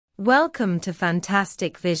Welcome to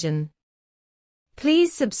Fantastic Vision.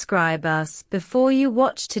 Please subscribe us before you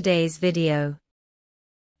watch today's video.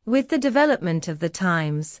 With the development of the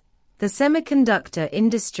times, the semiconductor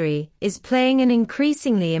industry is playing an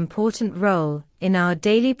increasingly important role in our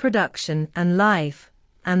daily production and life,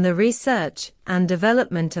 and the research and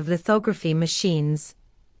development of lithography machines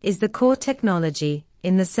is the core technology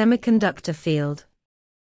in the semiconductor field.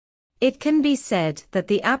 It can be said that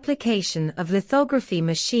the application of lithography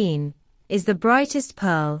machine is the brightest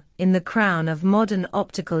pearl in the crown of modern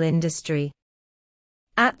optical industry.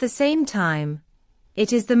 At the same time,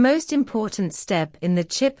 it is the most important step in the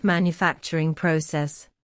chip manufacturing process.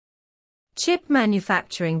 Chip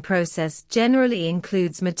manufacturing process generally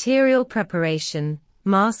includes material preparation,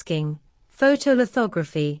 masking,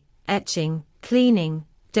 photolithography, etching, cleaning,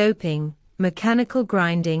 doping, mechanical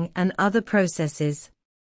grinding and other processes.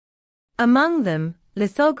 Among them,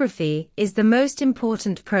 lithography is the most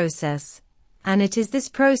important process, and it is this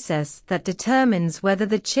process that determines whether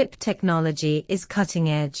the chip technology is cutting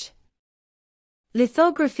edge.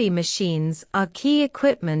 Lithography machines are key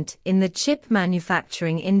equipment in the chip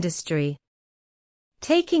manufacturing industry.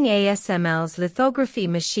 Taking ASML's lithography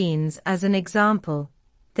machines as an example,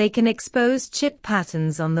 they can expose chip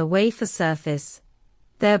patterns on the wafer surface,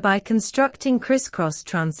 thereby constructing crisscross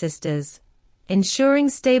transistors, ensuring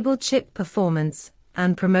stable chip performance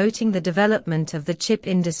and promoting the development of the chip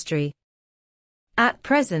industry. At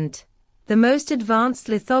present, the most advanced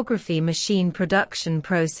lithography machine production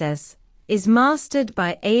process is mastered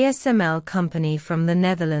by ASML company from the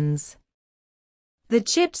Netherlands. The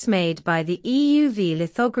chips made by the EUV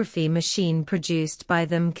lithography machine produced by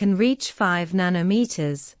them can reach 5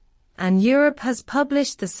 nanometers, and Europe has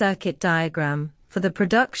published the circuit diagram for the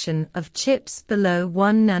production of chips below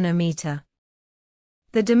 1 nanometer.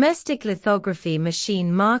 The domestic lithography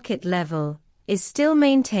machine market level is still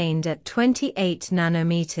maintained at 28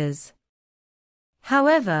 nanometers.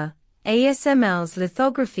 However, ASML's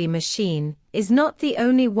lithography machine is not the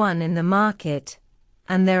only one in the market,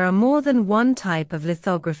 and there are more than one type of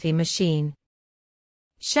lithography machine.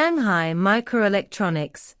 Shanghai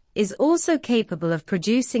Microelectronics is also capable of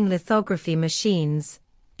producing lithography machines,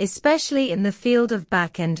 especially in the field of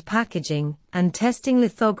back-end packaging and testing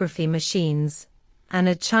lithography machines, and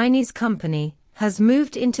a Chinese company has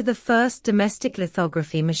moved into the first domestic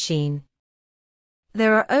lithography machine.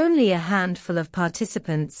 There are only a handful of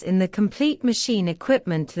participants in the complete machine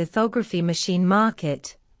equipment lithography machine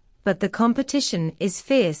market, but the competition is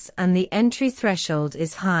fierce and the entry threshold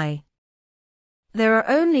is high. There are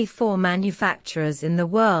only 4 manufacturers in the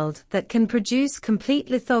world that can produce complete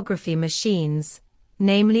lithography machines,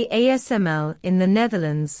 namely ASML in the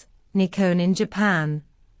Netherlands, Nikon in Japan,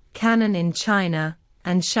 Canon in China,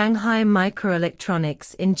 and Shanghai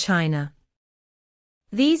Microelectronics in China.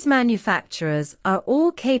 These manufacturers are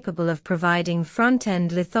all capable of providing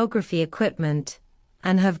front-end lithography equipment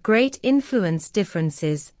and have great influence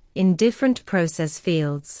differences in different process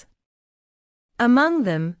fields. Among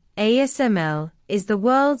them, ASML is the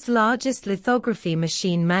world's largest lithography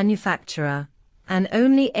machine manufacturer, and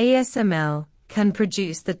only ASML can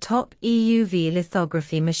produce the top EUV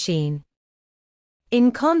lithography machine.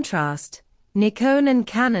 In contrast, Nikon and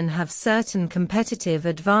Canon have certain competitive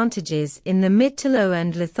advantages in the mid to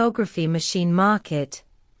low-end lithography machine market,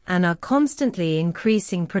 and are constantly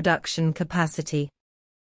increasing production capacity.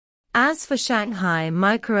 As for Shanghai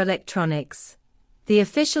Microelectronics, the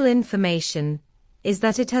official information is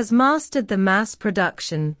that it has mastered the mass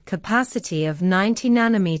production capacity of 90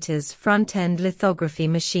 nanometers front-end lithography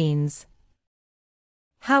machines.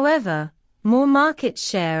 However, more market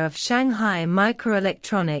share of Shanghai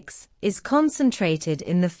Microelectronics is concentrated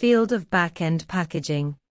in the field of back-end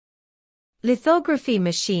packaging. Lithography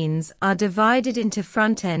machines are divided into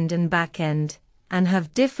front-end and back-end, and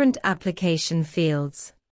have different application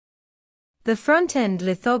fields. The front-end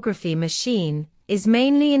lithography machine is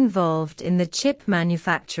mainly involved in the chip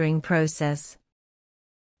manufacturing process.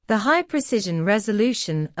 The high-precision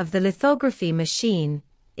resolution of the lithography machine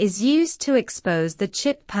is used to expose the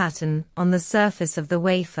chip pattern on the surface of the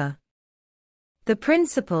wafer. The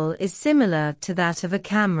principle is similar to that of a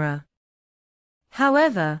camera.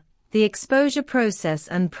 However, the exposure process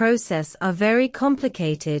and process are very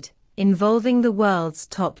complicated, involving the world's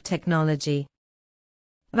top technology.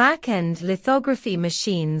 Back-end lithography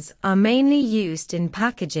machines are mainly used in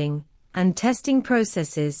packaging and testing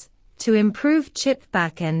processes to improve chip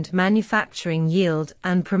back-end manufacturing yield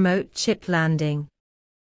and promote chip landing.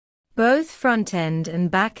 Both front-end and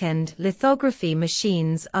back-end lithography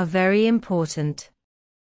machines are very important.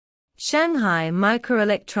 Shanghai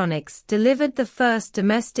Microelectronics delivered the first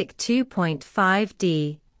domestic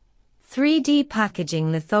 2.5D 3D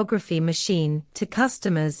packaging lithography machine to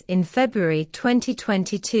customers in February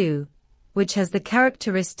 2022, which has the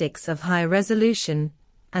characteristics of high resolution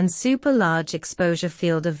and super large exposure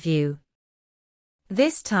field of view.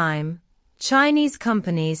 This time, Chinese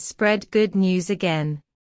companies spread good news again.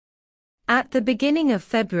 At the beginning of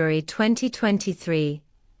February 2023,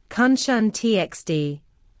 Kunshan TXD,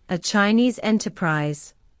 a Chinese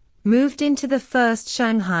enterprise, moved into the first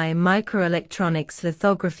Shanghai microelectronics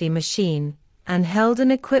lithography machine and held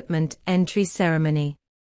an equipment entry ceremony.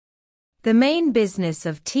 The main business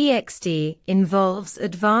of TXD involves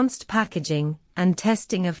advanced packaging and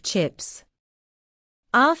testing of chips.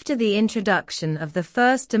 After the introduction of the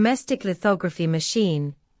first domestic lithography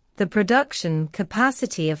machine, the production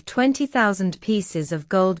capacity of 20,000 pieces of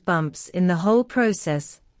gold bumps in the whole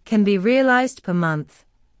process can be realized per month,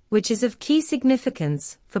 which is of key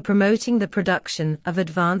significance for promoting the production of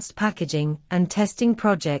advanced packaging and testing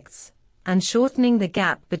projects, and shortening the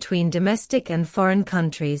gap between domestic and foreign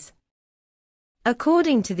countries.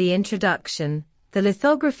 According to the introduction, the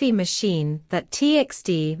lithography machine that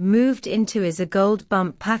TXD moved into is a gold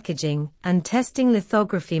bump packaging and testing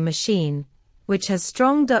lithography machine, which has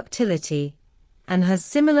strong ductility and has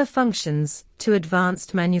similar functions to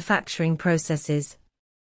advanced manufacturing processes.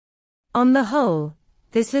 On the whole,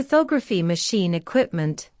 this lithography machine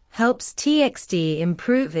equipment helps TXD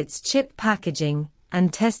improve its chip packaging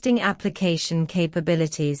and testing application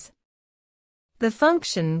capabilities. The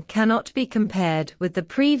function cannot be compared with the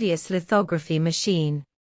previous lithography machine.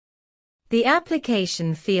 The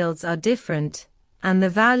application fields are different, and the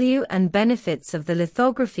value and benefits of the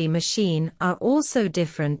lithography machine are also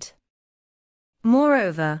different.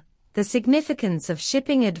 Moreover, the significance of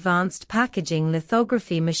shipping advanced packaging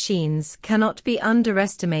lithography machines cannot be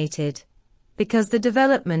underestimated, because the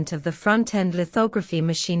development of the front-end lithography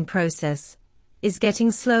machine process is getting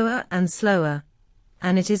slower and slower,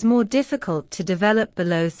 and it is more difficult to develop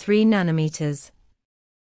below 3 nanometers.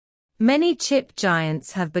 Many chip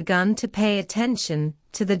giants have begun to pay attention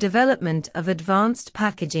to the development of advanced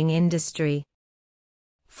packaging industry.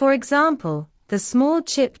 For example, the small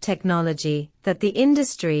chip technology that the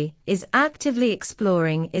industry is actively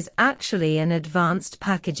exploring is actually an advanced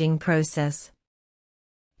packaging process.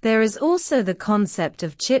 There is also the concept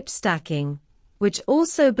of chip stacking, which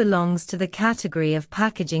also belongs to the category of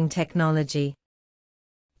packaging technology.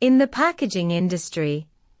 In the packaging industry,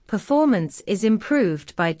 performance is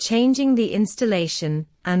improved by changing the installation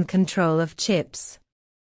and control of chips.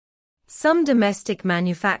 Some domestic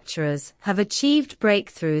manufacturers have achieved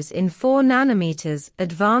breakthroughs in 4 nanometers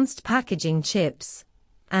advanced packaging chips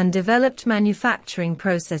and developed manufacturing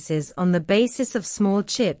processes on the basis of small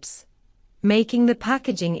chips, making the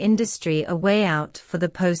packaging industry a way out for the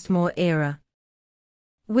post-Moore era.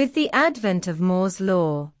 With the advent of Moore's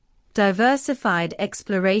law, diversified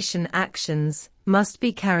exploration actions must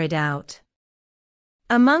be carried out.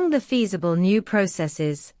 Among the feasible new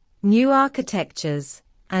processes, new architectures,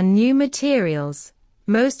 and new materials,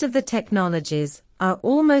 most of the technologies are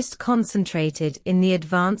almost concentrated in the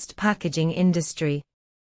advanced packaging industry.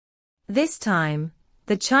 This time,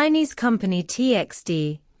 the Chinese company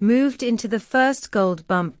TXD moved into the first gold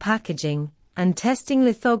bump packaging and testing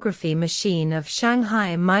lithography machine of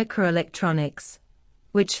Shanghai Microelectronics,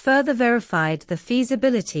 which further verified the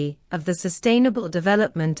feasibility of the sustainable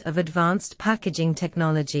development of advanced packaging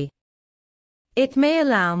technology. It may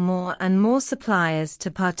allow more and more suppliers to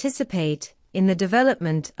participate in the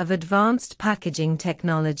development of advanced packaging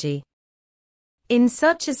technology. In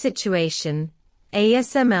such a situation,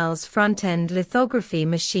 ASML's front-end lithography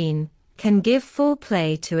machine can give full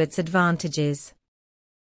play to its advantages.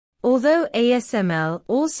 Although ASML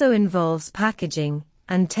also involves packaging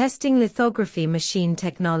and testing lithography machine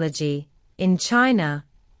technology, in China,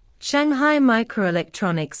 Shanghai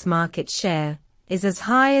Microelectronics market share is as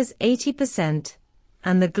high as 80%,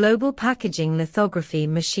 and the global packaging lithography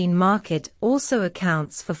machine market also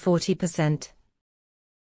accounts for 40%.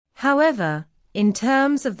 However, in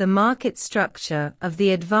terms of the market structure of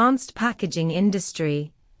the advanced packaging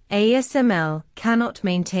industry, ASML cannot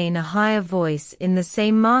maintain a higher voice in the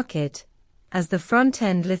same market as the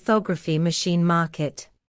front-end lithography machine market.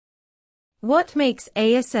 What makes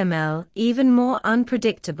ASML even more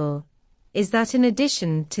unpredictable is that in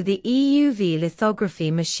addition to the EUV lithography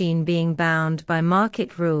machine being bound by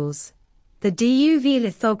market rules, the DUV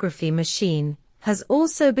lithography machine has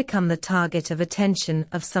also become the target of attention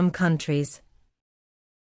of some countries.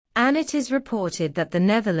 And it is reported that the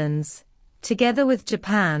Netherlands, together with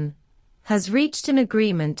Japan, has reached an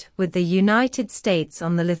agreement with the United States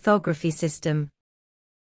on the lithography system.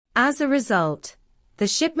 As a result, The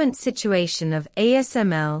shipment situation of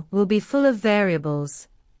ASML will be full of variables,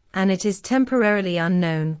 and it is temporarily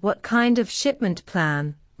unknown what kind of shipment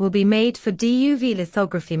plan will be made for DUV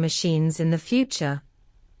lithography machines in the future.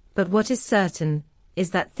 But what is certain is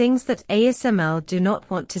that things that ASML do not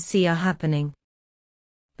want to see are happening.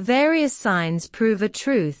 Various signs prove a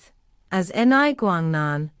truth, as Ni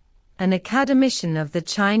Guangnan, an academician of the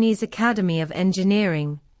Chinese Academy of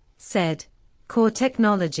Engineering, said, core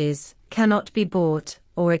technologies cannot be bought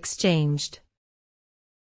or exchanged.